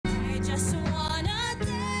just wanna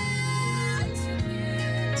dance with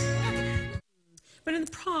you. But in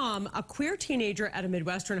the prom, a queer teenager at a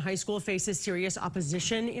Midwestern high school faces serious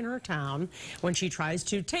opposition in her town when she tries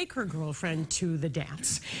to take her girlfriend to the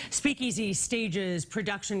dance. Speakeasy Stage's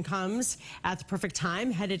production comes at the perfect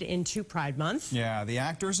time, headed into Pride Month. Yeah, the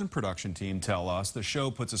actors and production team tell us the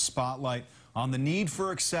show puts a spotlight on the need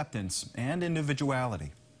for acceptance and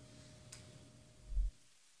individuality.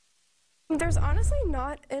 There's honestly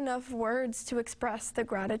not enough words to express the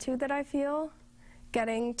gratitude that I feel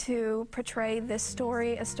getting to portray this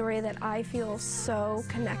story, a story that I feel so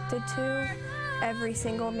connected to every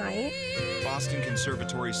single night. Boston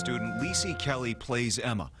Conservatory student Lacey Kelly plays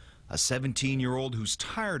Emma, a 17-year-old who's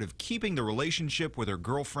tired of keeping the relationship with her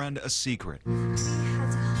girlfriend a secret.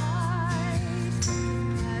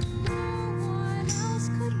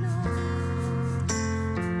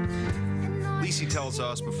 Lacey tells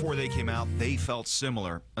us before they came out, they felt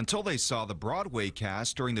similar until they saw the Broadway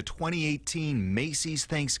cast during the 2018 Macy's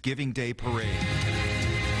Thanksgiving Day Parade.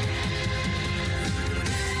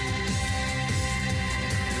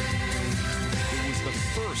 It was the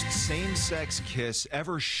first same-sex kiss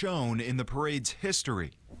ever shown in the parade's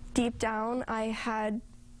history. Deep down, I had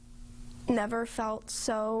never felt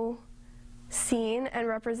so seen and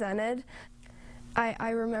represented.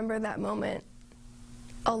 I remember that moment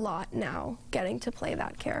a lot now, getting to play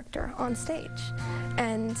that character on stage,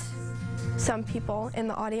 and some people in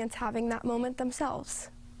the audience having that moment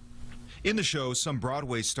themselves. In the show, some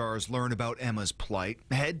Broadway stars learn about Emma's plight,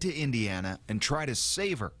 head to Indiana, and try to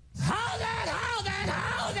save her. Hold it, hold it,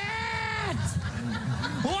 hold it!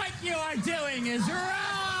 What you are doing is wrong!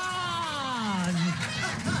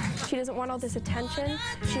 She doesn't want all this attention.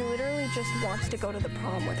 She literally just wants to go to the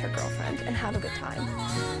prom with her girlfriend and have a good time.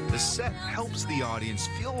 The set helps the audience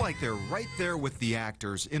feel like they're right there with the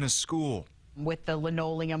actors in a school. With the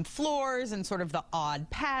linoleum floors and sort of the odd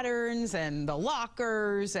patterns and the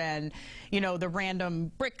lockers and, you know, the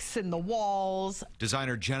random bricks in the walls.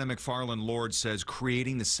 Designer Jenna McFarland Lord says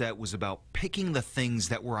creating the set was about picking the things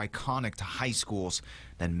that were iconic to high schools,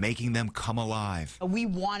 then making them come alive. We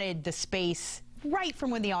wanted the space right from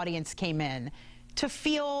when the audience came in to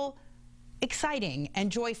feel exciting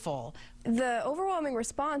and joyful. The overwhelming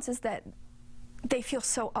response is that they feel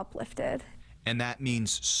so uplifted. And that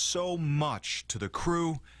means so much to the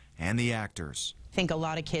crew and the actors. I think a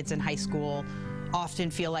lot of kids in high school often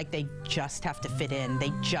feel like they just have to fit in.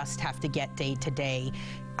 They just have to get day to day.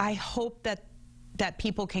 I hope that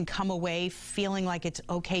people can come away feeling like it's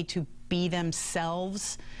okay to be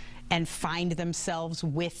themselves and find themselves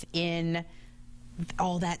within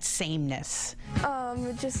all that sameness.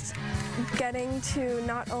 Just getting to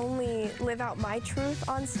not only live out my truth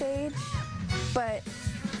on stage, but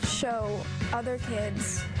show other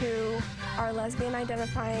kids who are lesbian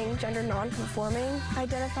identifying, gender non-conforming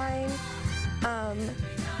identifying,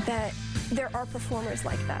 that there are performers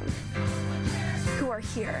like them who are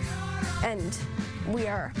here, and we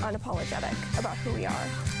are unapologetic about who we are.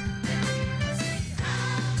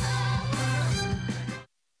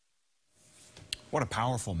 What a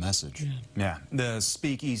powerful message. Yeah. The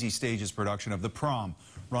Speakeasy Stage's production of The Prom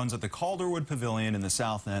runs at the Calderwood Pavilion in the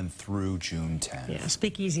South End through June 10th. Yeah,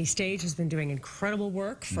 Speakeasy Stage has been doing incredible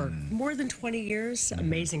work for more than 20 years.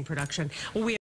 Amazing production.